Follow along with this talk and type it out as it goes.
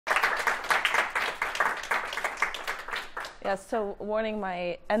Yeah, so warning,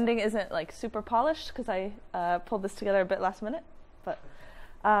 my ending isn't like super polished because I pulled this together a bit last minute. But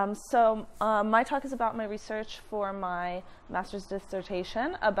my talk is about my research for my master's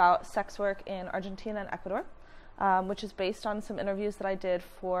dissertation about sex work in Argentina and Ecuador, which is based on some interviews that I did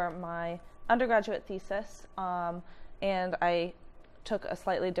for my undergraduate thesis, and I took a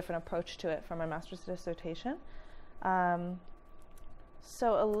slightly different approach to it for my master's dissertation.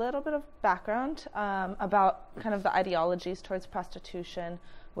 So a little bit of background about kind of the ideologies towards prostitution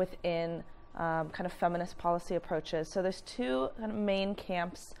within kind of feminist policy approaches. So there's two kind of main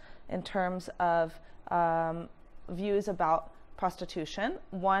camps in terms of views about prostitution.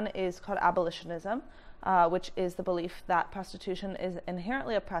 One is called abolitionism, which is the belief that prostitution is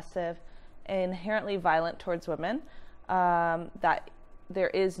inherently oppressive, inherently violent towards women, that there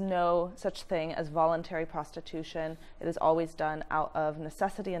is no such thing as voluntary prostitution. It is always done out of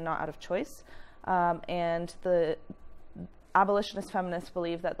necessity and not out of choice. And the abolitionist feminists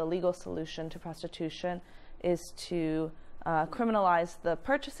believe that the legal solution to prostitution is to criminalize the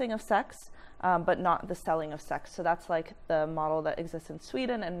purchasing of sex, but not the selling of sex. So that's like the model that exists in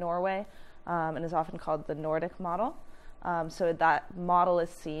Sweden and Norway, and is often called the Nordic model. So that model is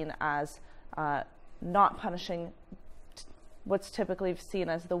seen as not punishing what's typically seen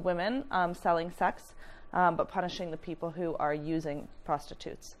as the women selling sex, but punishing the people who are using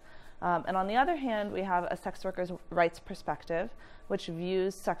prostitutes. And on the other hand, we have a sex workers' rights perspective, which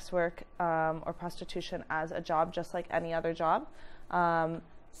views sex work or prostitution as a job just like any other job,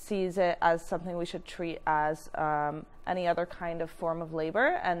 sees it as something we should treat as any other kind of form of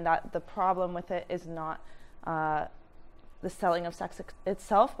labor, and that the problem with it is not the selling of sex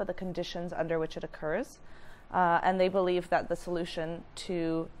itself, but the conditions under which it occurs. And they believe that the solution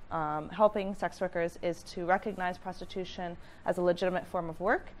to helping sex workers is to recognize prostitution as a legitimate form of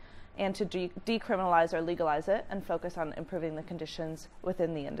work and to decriminalize or legalize it and focus on improving the conditions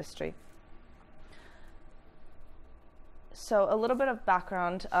within the industry. So a little bit of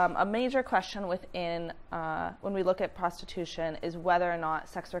background. A major question within, when we look at prostitution, is whether or not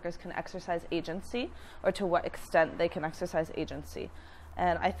sex workers can exercise agency, or to what extent they can exercise agency.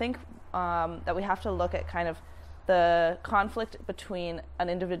 And I think that we have to look at kind of the conflict between an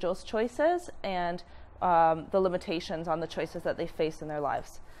individual's choices and the limitations on the choices that they face in their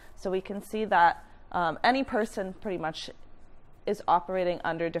lives. So we can see that any person pretty much is operating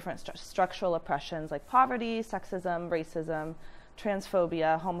under different structural oppressions like poverty, sexism, racism,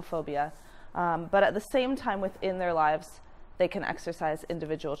 transphobia, homophobia. But at the same time within their lives, they can exercise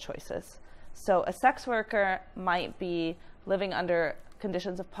individual choices. So a sex worker might be living under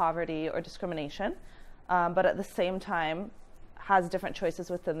conditions of poverty or discrimination, but at the same time has different choices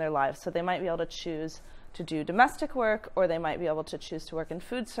within their lives. So they might be able to choose to do domestic work, or they might be able to choose to work in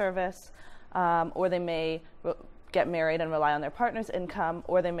food service, or they may get married and rely on their partner's income,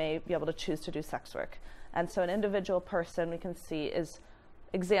 or they may be able to choose to do sex work. And so an individual person, we can see, is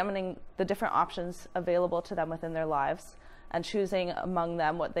examining the different options available to them within their lives and choosing among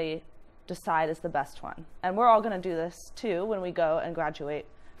them what they decide is the best one. And we're all going to do this too when we go and graduate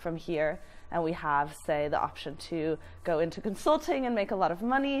from here, and we have, say, the option to go into consulting and make a lot of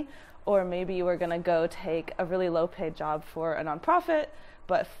money, or maybe we're going to go take a really low-paid job for a nonprofit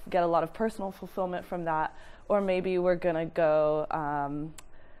but get a lot of personal fulfillment from that, or maybe we're going to go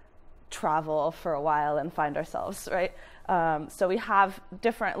travel for a while and find ourselves, right? So we have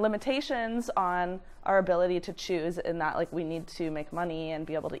different limitations on our ability to choose, in that like we need to make money and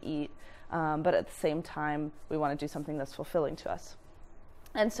be able to eat, but at the same time we want to do something that's fulfilling to us.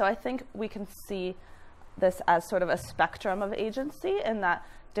 And so I think we can see this as sort of a spectrum of agency, in that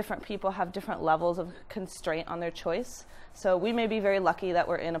different people have different levels of constraint on their choice. So we may be very lucky that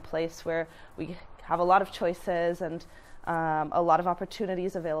we're in a place where we have a lot of choices and a lot of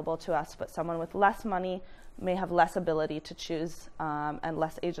opportunities available to us, but someone with less money may have less ability to choose and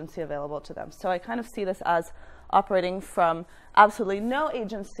less agency available to them. So I kind of see this as operating from absolutely no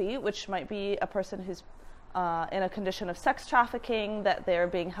agency, which might be a person who's in a condition of sex trafficking, that they're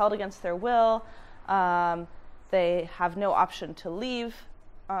being held against their will, they have no option to leave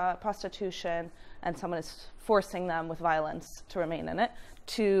prostitution, and someone is forcing them with violence to remain in it,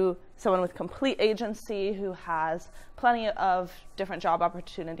 to someone with complete agency who has plenty of different job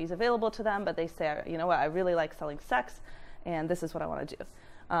opportunities available to them, but they say, you know what, I really like selling sex, and this is what I want to do.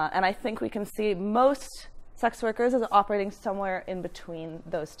 And I think we can see most sex workers as operating somewhere in between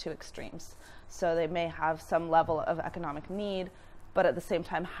those two extremes. So they may have some level of economic need, but at the same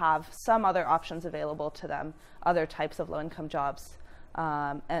time have some other options available to them, other types of low-income jobs,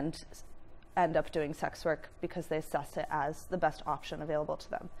 and end up doing sex work because they assess it as the best option available to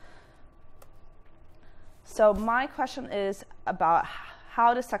them. So my question is about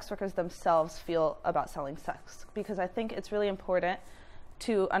how do sex workers themselves feel about selling sex? Because I think it's really important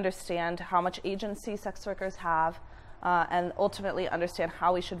to understand how much agency sex workers have, and ultimately understand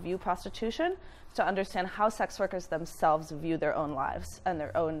how we should view prostitution, to understand how sex workers themselves view their own lives and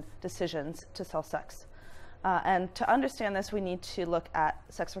their own decisions to sell sex. And to understand this, we need to look at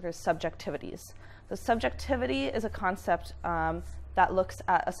sex workers' subjectivities. The subjectivity is a concept that looks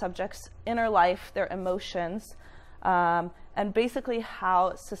at a subject's inner life, their emotions, and basically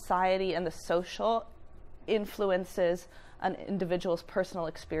how society and the social influences an individual's personal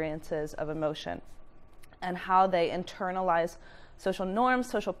experiences of emotion, and how they internalize social norms,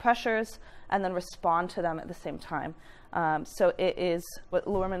 social pressures, and then respond to them at the same time. So it is what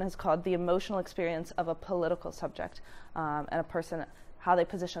Luhrmann has called the emotional experience of a political subject, and a person, how they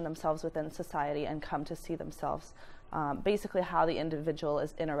position themselves within society and come to see themselves, basically how the individual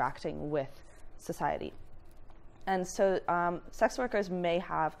is interacting with society. And so sex workers may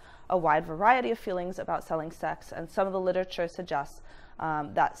have a wide variety of feelings about selling sex, and some of the literature suggests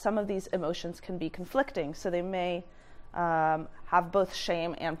that some of these emotions can be conflicting. So they may have both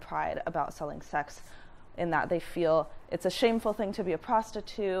shame and pride about selling sex, in that they feel it's a shameful thing to be a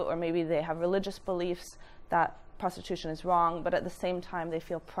prostitute, or maybe they have religious beliefs that prostitution is wrong, but at the same time they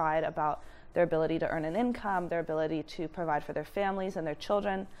feel pride about their ability to earn an income, their ability to provide for their families and their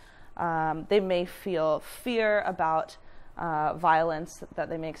children. They may feel fear about violence that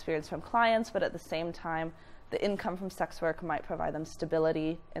they may experience from clients, but at the same time, the income from sex work might provide them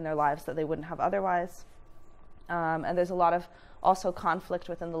stability in their lives that they wouldn't have otherwise. And there's a lot of also conflict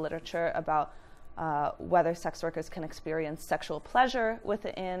within the literature about whether sex workers can experience sexual pleasure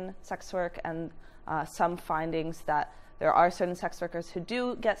within sex work, and some findings that there are certain sex workers who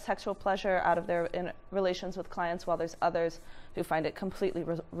do get sexual pleasure out of their relations with clients, while there's others who find it completely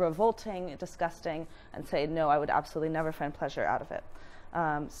revolting, disgusting, and say, no, I would absolutely never find pleasure out of it.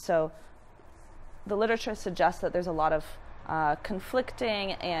 So the literature suggests that there's a lot of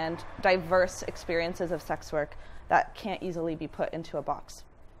conflicting and diverse experiences of sex work that can't easily be put into a box.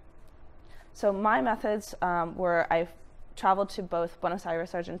 So my methods were I've traveled to both Buenos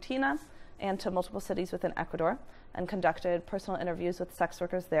Aires, Argentina, and to multiple cities within Ecuador, and conducted personal interviews with sex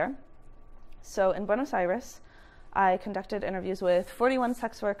workers there. So in Buenos Aires, I conducted interviews with 41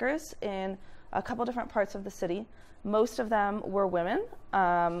 sex workers in a couple different parts of the city. Most of them were women,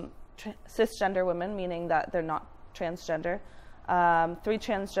 cisgender women, meaning that they're not transgender, 3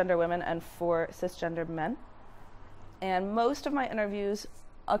 transgender women and 4 cisgender men. And most of my interviews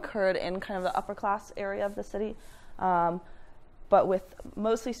occurred in kind of the upper class area of the city, but with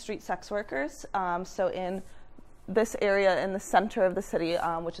mostly street sex workers. So in this area in the center of the city,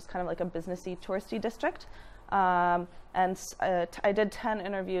 which is kind of like a businessy, touristy district. I did 10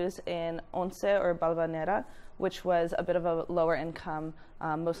 interviews in Once, or Balvanera, which was a bit of a lower income,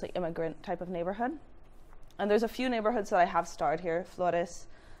 mostly immigrant type of neighborhood. And there's a few neighborhoods that I have starred here, Flores,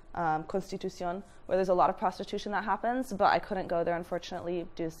 Constitucion, where there's a lot of prostitution that happens, but I couldn't go there, unfortunately,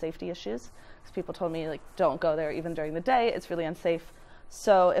 due to safety issues. Because people told me, like, don't go there even during the day, it's really unsafe.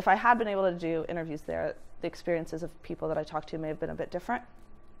 So if I had been able to do interviews there, the experiences of people that I talked to may have been a bit different.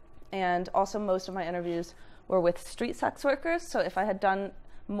 And also most of my interviews were with street sex workers. So if I had done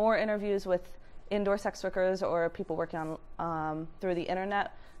more interviews with indoor sex workers or people working on through the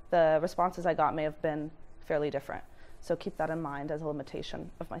internet, the responses I got may have been fairly different. So keep that in mind as a limitation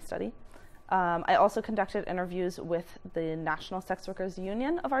of my study. I also conducted interviews with the National Sex Workers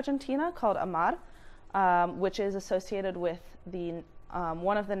Union of Argentina, called AMAR, which is associated with the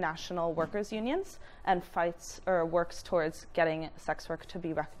one of the national workers' unions, and fights or works towards getting sex work to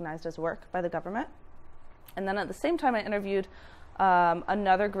be recognized as work by the government. And then at the same time, I interviewed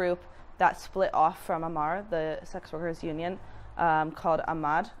another group that split off from AMAR, the sex workers' union, called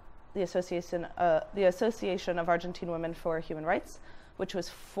AMAD, the Association of Argentine Women for Human Rights, which was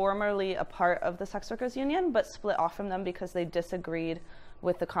formerly a part of the sex workers' union, but split off from them because they disagreed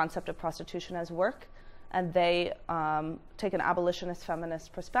with the concept of prostitution as work. And they take an abolitionist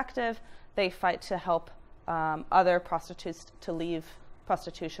feminist perspective. They fight to help other prostitutes to leave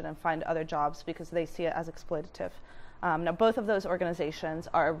prostitution and find other jobs because they see it as exploitative. Now, both of those organizations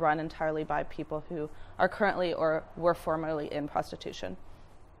are run entirely by people who are currently or were formerly in prostitution.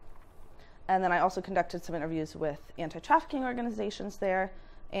 And then I also conducted some interviews with anti-trafficking organizations there,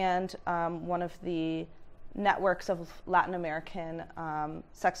 and one of the networks of Latin American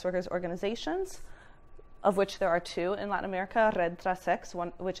sex workers organizations, of which there are 2 in Latin America, Red Trasex,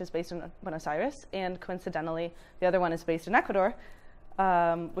 one which is based in Buenos Aires, and coincidentally, the other one is based in Ecuador,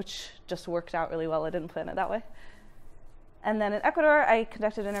 which just worked out really well. I didn't plan it that way. And then in Ecuador, I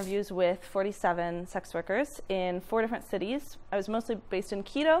conducted interviews with 47 sex workers in 4 different cities. I was mostly based in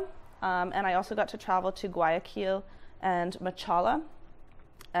Quito, and I also got to travel to Guayaquil and Machala,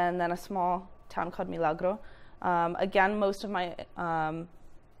 and then a small town called Milagro. Again, most of my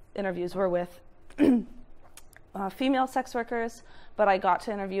interviews were with female sex workers, but I got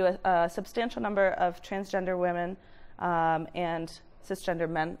to interview a substantial number of transgender women and cisgender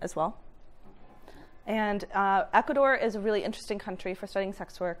men as well. And Ecuador is a really interesting country for studying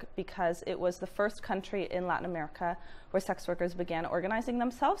sex work because it was the first country in Latin America where sex workers began organizing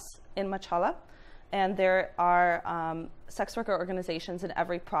themselves in Machala. And there are sex worker organizations in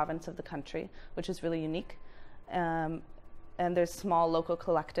every province of the country, which is really unique. And there's small local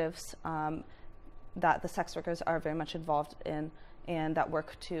collectives that the sex workers are very much involved in and that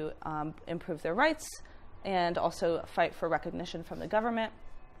work to improve their rights and also fight for recognition from the government.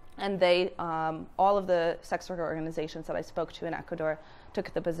 And they, all of the sex worker organizations that I spoke to in Ecuador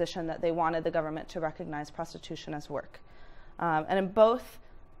took the position that they wanted the government to recognize prostitution as work. And in both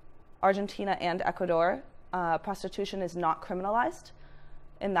Argentina and Ecuador, prostitution is not criminalized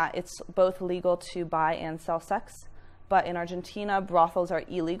in that it's both legal to buy and sell sex. But in Argentina, brothels are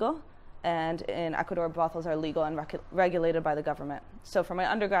illegal, and in Ecuador, brothels are legal and regulated by the government. So for my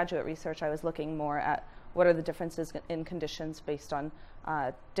undergraduate research, I was looking more at what are the differences in conditions based on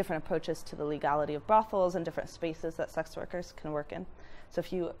different approaches to the legality of brothels and different spaces that sex workers can work in. So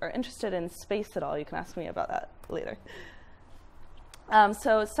if you are interested in space at all, you can ask me about that later.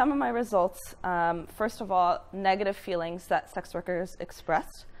 So some of my results, first of all, negative feelings that sex workers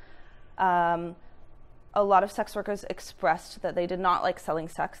expressed. A lot of sex workers expressed that they did not like selling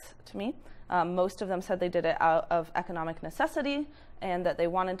sex to me. Most of them said they did it out of economic necessity and that they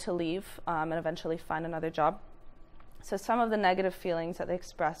wanted to leave and eventually find another job. So some of the negative feelings that they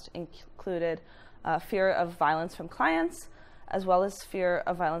expressed included fear of violence from clients, as well as fear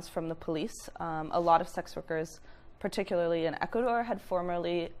of violence from the police. A lot of sex workers, particularly in Ecuador, had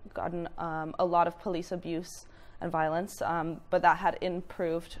formerly gotten a lot of police abuse and violence, but that had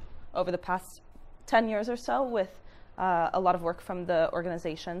improved over the past 10 years or so with a lot of work from the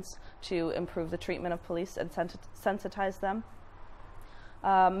organizations to improve the treatment of police and sensitize them.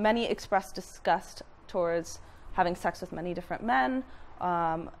 Many expressed disgust towards having sex with many different men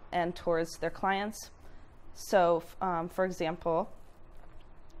and towards their clients. So, for example,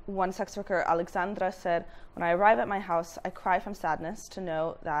 one sex worker, Alexandra, said, "When I arrive at my house, I cry from sadness to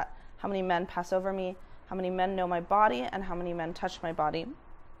know that how many men pass over me, how many men know my body, and how many men touch my body."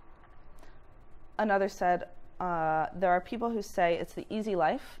 Another said, "There are people who say it's the easy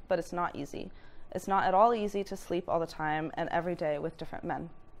life, but it's not easy. It's not at all easy to sleep all the time and every day with different men."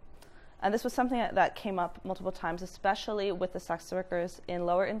 And this was something that came up multiple times, especially with the sex workers in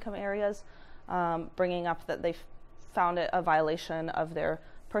lower income areas, bringing up that they found it a violation of their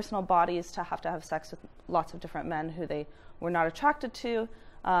personal bodies to have sex with lots of different men who they were not attracted to,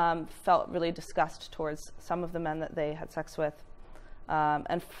 felt really disgust towards some of the men that they had sex with,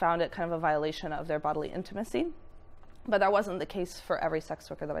 and found it kind of a violation of their bodily intimacy. But that wasn't the case for every sex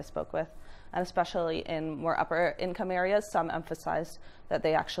worker that I spoke with. And especially in more upper income areas, some emphasized that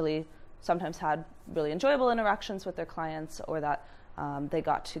they actually sometimes had really enjoyable interactions with their clients, or that they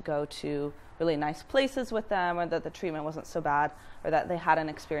got to go to really nice places with them, or that the treatment wasn't so bad, or that they hadn't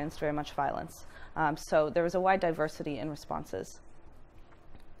experienced very much violence. So there was a wide diversity in responses.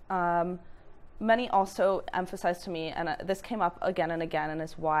 Many also emphasized to me, and this came up again and again, and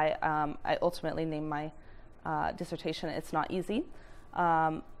is why I ultimately named my dissertation "It's Not Easy."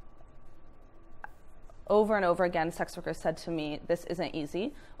 Over and over again, sex workers said to me, "This isn't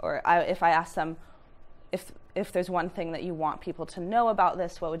easy," or if I asked them, if there's one thing that you want people to know about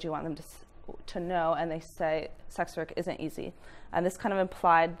this, what would you want them to know? And they say, sex work isn't easy. And this kind of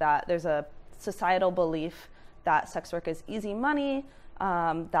implied that there's a societal belief that sex work is easy money,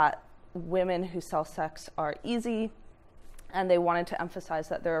 that women who sell sex are easy, and they wanted to emphasize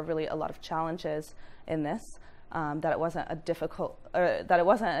that there are really a lot of challenges in this, that it wasn't that it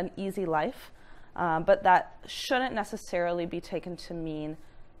wasn't an easy life, but that shouldn't necessarily be taken to mean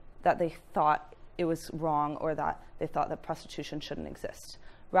that they thought it was wrong or that they thought that prostitution shouldn't exist.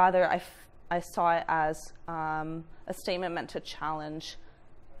 Rather, I saw it as a statement meant to challenge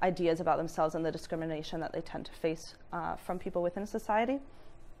ideas about themselves and the discrimination that they tend to face from people within society.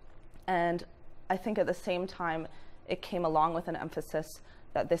 And I think at the same time, it came along with an emphasis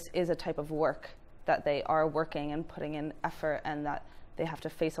that this is a type of work, that they are working and putting in effort, and that they have to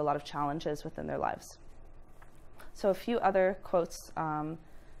face a lot of challenges within their lives. So a few other quotes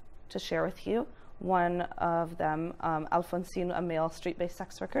to share with you. One of them, Alfonsino, a male street-based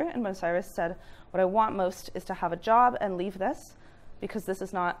sex worker in Buenos Aires, said, "What I want most is to have a job and leave this, because this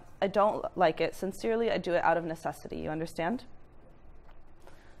is not, I don't like it. Sincerely, I do it out of necessity. You understand?"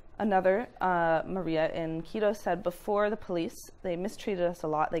 Another, Maria in Quito, said, "Before the police, they mistreated us a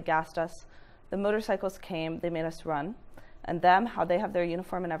lot. They gassed us. The motorcycles came. They made us run. And them, how they have their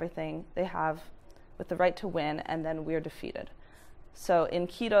uniform and everything, they have with the right to win, and then we're defeated." So in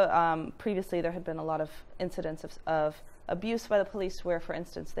Quito, previously there had been a lot of incidents of abuse by the police where, for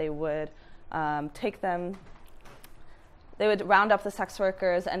instance, they would they would round up the sex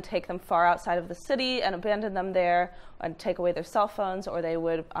workers and take them far outside of the city and abandon them there and take away their cell phones, or they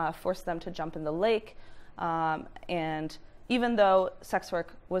would force them to jump in the lake. And even though sex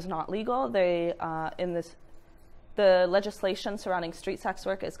work was not legal, the legislation surrounding street sex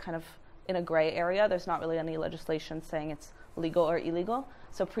work is kind of in a gray area. There's not really any legislation saying it's legal or illegal.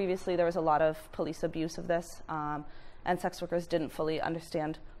 So previously there was a lot of police abuse of this, and sex workers didn't fully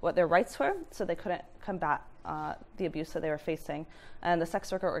understand what their rights were, so they couldn't combat the abuse that they were facing. And the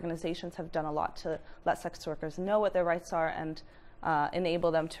sex worker organizations have done a lot to let sex workers know what their rights are and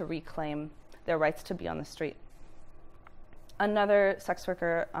enable them to reclaim their rights to be on the street. Another sex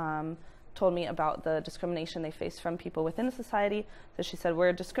worker told me about the discrimination they face from people within the society. So she said,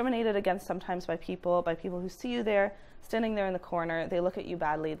 "We're discriminated against sometimes by people who see you there, standing there in the corner. They look at you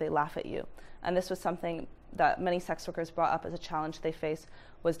badly, they laugh at you." And this was something that many sex workers brought up as a challenge they face,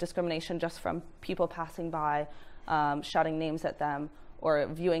 was discrimination just from people passing by, shouting names at them, or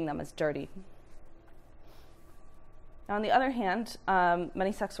viewing them as dirty. Now, on the other hand,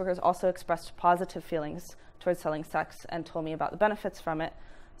 many sex workers also expressed positive feelings towards selling sex and told me about the benefits from it.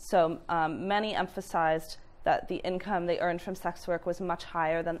 So many emphasized that the income they earned from sex work was much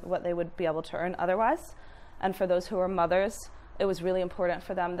higher than what they would be able to earn otherwise. And for those who were mothers, it was really important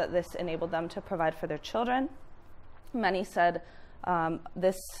for them that this enabled them to provide for their children. Many said,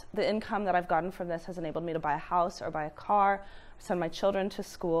 the income that I've gotten from this has enabled me to buy a house or buy a car, send my children to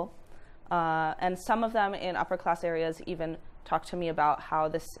school. And some of them in upper class areas even talked to me about how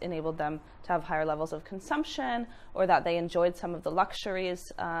this enabled them to have higher levels of consumption, or that they enjoyed some of the luxuries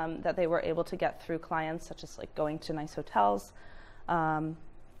that they were able to get through clients, such as like going to nice hotels.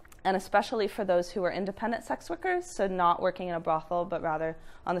 And especially for those who were independent sex workers, so not working in a brothel, but rather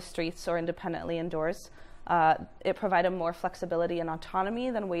on the streets or independently indoors, it provided more flexibility and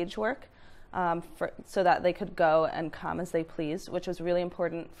autonomy than wage work, so that they could go and come as they pleased, which was really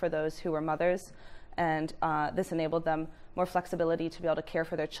important for those who were mothers. And this enabled them more flexibility to be able to care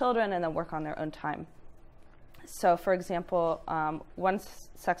for their children and then work on their own time. So, for example, one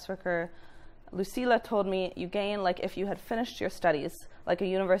sex worker, Lucila, told me, "You gain like if you had finished your studies like a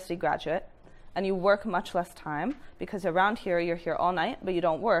university graduate, and you work much less time, because around here you're here all night, but you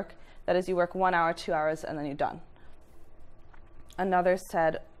don't work. That is, you work 1 hour, 2 hours, and then you're done." Another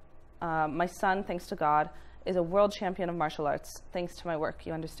said, "My son, thanks to God, is a world champion of martial arts, thanks to my work,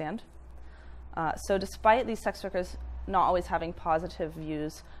 you understand?" So despite these sex workers not always having positive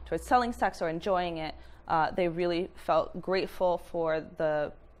views towards selling sex or enjoying it, they really felt grateful for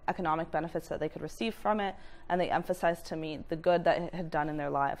the economic benefits that they could receive from it, and they emphasized to me the good that it had done in their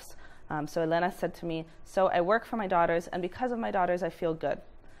lives. So Elena said to me, "So I work for my daughters, and because of my daughters, I feel good.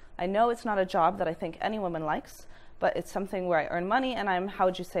 I know it's not a job that I think any woman likes, but it's something where I earn money and I'm, how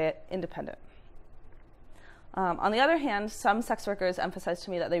would you say it, independent." On the other hand, some sex workers emphasized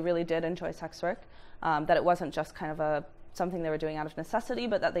to me that they really did enjoy sex work, that it wasn't just kind of something they were doing out of necessity,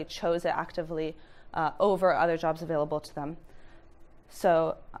 but that they chose it actively over other jobs available to them.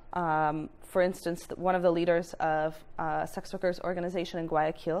 So, for instance, one of the leaders of a sex workers organization in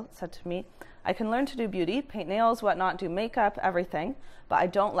Guayaquil said to me, "I can learn to do beauty, paint nails, whatnot, do makeup, everything, but I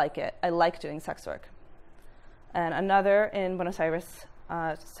don't like it. I like doing sex work." And another in Buenos Aires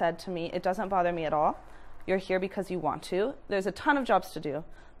said to me, "It doesn't bother me at all. You're here because you want to. There's a ton of jobs to do.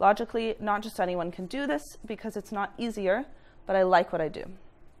 Logically, not just anyone can do this because it's not easier, but I like what I do."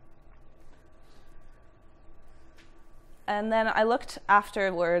 And then I looked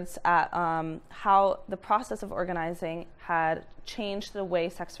afterwards at how the process of organizing had changed the way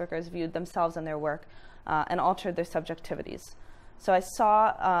sex workers viewed themselves and their work, and altered their subjectivities. So I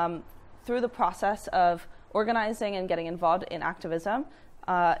saw through the process of organizing and getting involved in activism,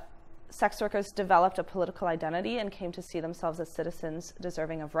 sex workers developed a political identity and came to see themselves as citizens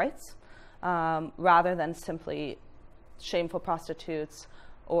deserving of rights, rather than simply shameful prostitutes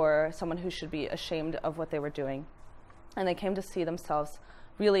or someone who should be ashamed of what they were doing. And they came to see themselves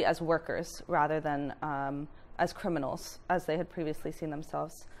really as workers rather than as criminals, as they had previously seen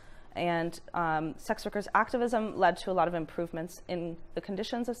themselves. And sex workers' activism led to a lot of improvements in the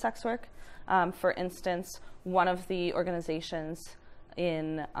conditions of sex work. For instance, one of the organizations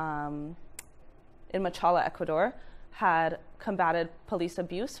in Machala, Ecuador, had combated police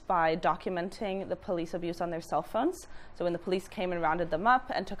abuse by documenting the police abuse on their cell phones. So when the police came and rounded them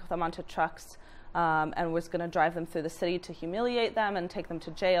up and took them onto trucks and was going to drive them through the city to humiliate them and take them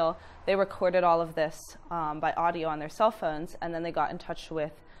to jail, they recorded all of this by audio on their cell phones, and then they got in touch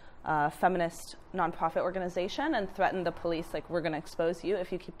with a feminist nonprofit organization and threatened the police, like, we're going to expose you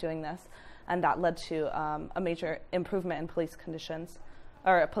if you keep doing this. And that led to a major improvement in police conditions,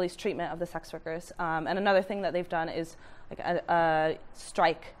 or police treatment of the sex workers. And another thing that they've done is like a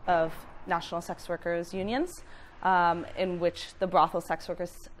strike of national sex workers unions, in which the brothel sex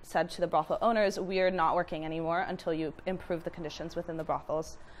workers said to the brothel owners, we're not working anymore until you improve the conditions within the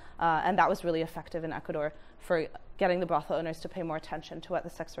brothels. And that was really effective in Ecuador for getting the brothel owners to pay more attention to what the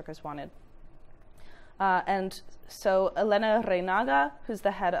sex workers wanted. And so Elena Reinaga, who's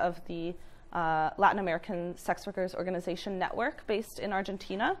the head of the Latin American Sex Workers Organization Network based in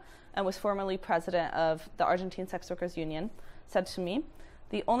Argentina and was formerly president of the Argentine Sex Workers Union, said to me,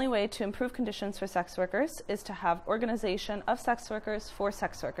 the only way to improve conditions for sex workers is to have organization of sex workers for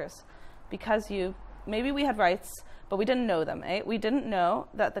sex workers. Because maybe we had rights, but we didn't know them. We didn't know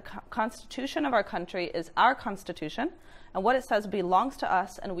that the constitution of our country is our constitution, and what it says belongs to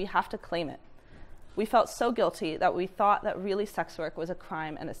us, and we have to claim it. We felt so guilty that we thought that really sex work was a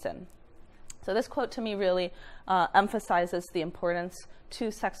crime and a sin. So this quote to me really emphasizes the importance to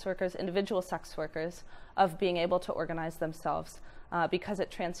sex workers, individual sex workers, of being able to organize themselves because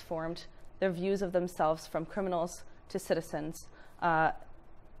it transformed their views of themselves from criminals to citizens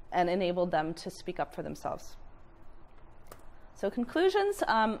and enabled them to speak up for themselves. So conclusions,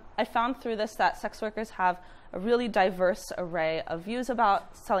 I found through this that sex workers have a really diverse array of views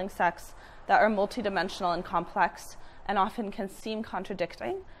about selling sex that are multidimensional and complex and often can seem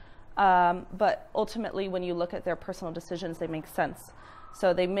contradicting. But ultimately, when you look at their personal decisions, they make sense.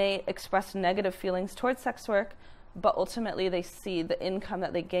 So they may express negative feelings towards sex work, but ultimately they see the income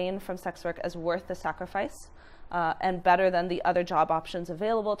that they gain from sex work as worth the sacrifice and better than the other job options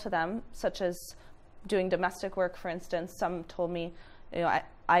available to them, such as doing domestic work, for instance. Some told me,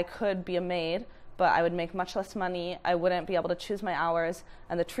 I could be a maid, but I would make much less money. I wouldn't be able to choose my hours,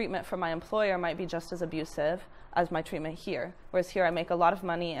 and the treatment from my employer might be just as abusive as my treatment here. Whereas here I make a lot of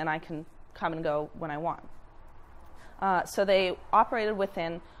money and I can come and go when I want. So they operated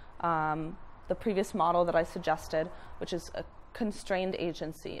within the previous model that I suggested, which is a constrained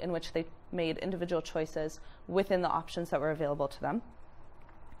agency in which they made individual choices within the options that were available to them.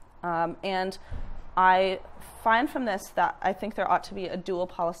 And I find from this that I think there ought to be a dual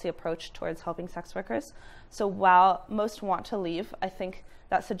policy approach towards helping sex workers. So while most want to leave, I think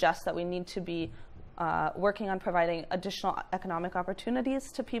that suggests that we need to be working on providing additional economic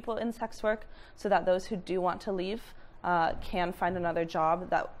opportunities to people in sex work so that those who do want to leave can find another job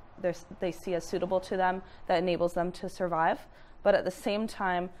that they see as suitable to them, that enables them to survive. But at the same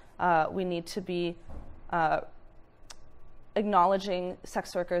time, we need to be acknowledging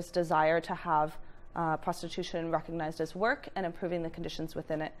sex workers' desire to have prostitution recognized as work and improving the conditions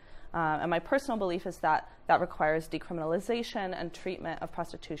within it. And my personal belief is that that requires decriminalization and treatment of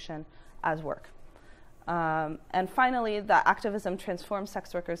prostitution as work. And finally, that activism transforms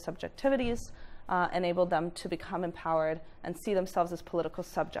sex workers' subjectivities, enabled them to become empowered and see themselves as political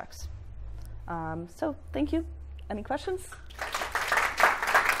subjects. So thank you. Any questions?